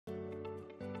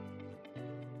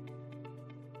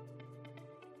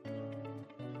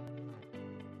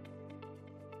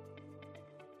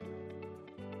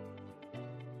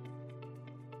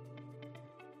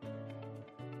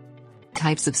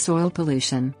types of soil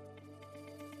pollution.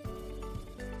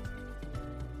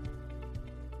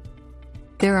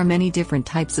 There are many different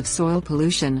types of soil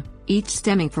pollution, each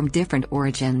stemming from different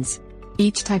origins.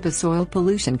 Each type of soil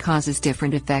pollution causes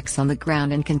different effects on the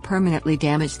ground and can permanently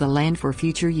damage the land for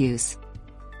future use.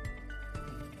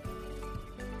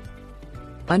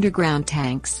 Underground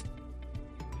tanks.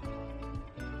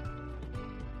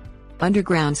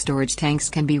 Underground storage tanks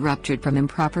can be ruptured from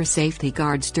improper safety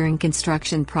guards during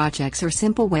construction projects or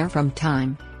simple wear from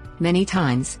time. Many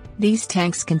times, these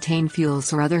tanks contain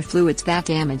fuels or other fluids that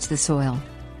damage the soil.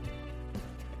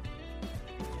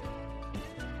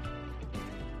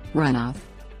 Runoff.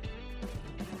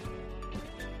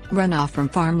 Runoff from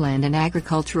farmland and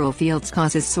agricultural fields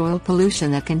causes soil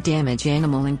pollution that can damage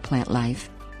animal and plant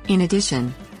life. In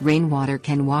addition, rainwater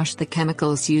can wash the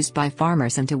chemicals used by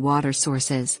farmers into water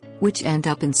sources, which end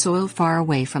up in soil far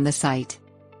away from the site.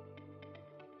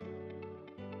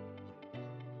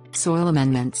 Soil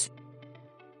amendments.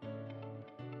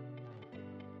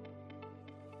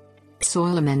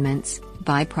 Soil amendments,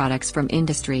 byproducts from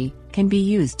industry, can be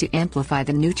used to amplify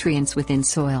the nutrients within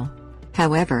soil.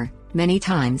 However, many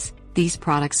times, these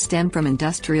products stem from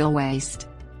industrial waste.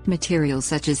 Materials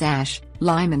such as ash,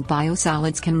 lime and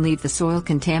biosolids can leave the soil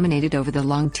contaminated over the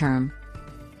long term.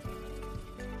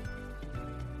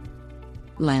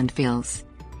 Landfills.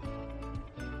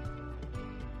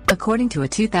 According to a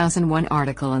 2001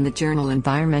 article in the journal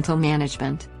Environmental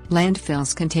Management,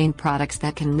 landfills contain products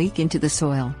that can leak into the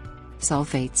soil.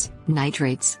 Sulfates,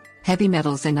 nitrates, heavy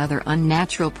metals and other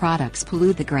unnatural products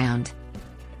pollute the ground.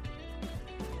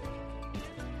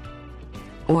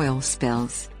 Oil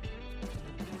spills.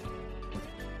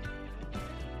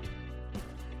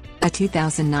 A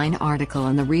 2009 article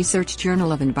in the Research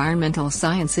Journal of Environmental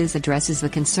Sciences addresses the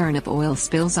concern of oil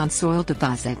spills on soil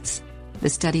deposits. The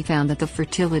study found that the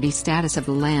fertility status of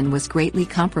the land was greatly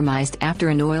compromised after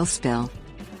an oil spill.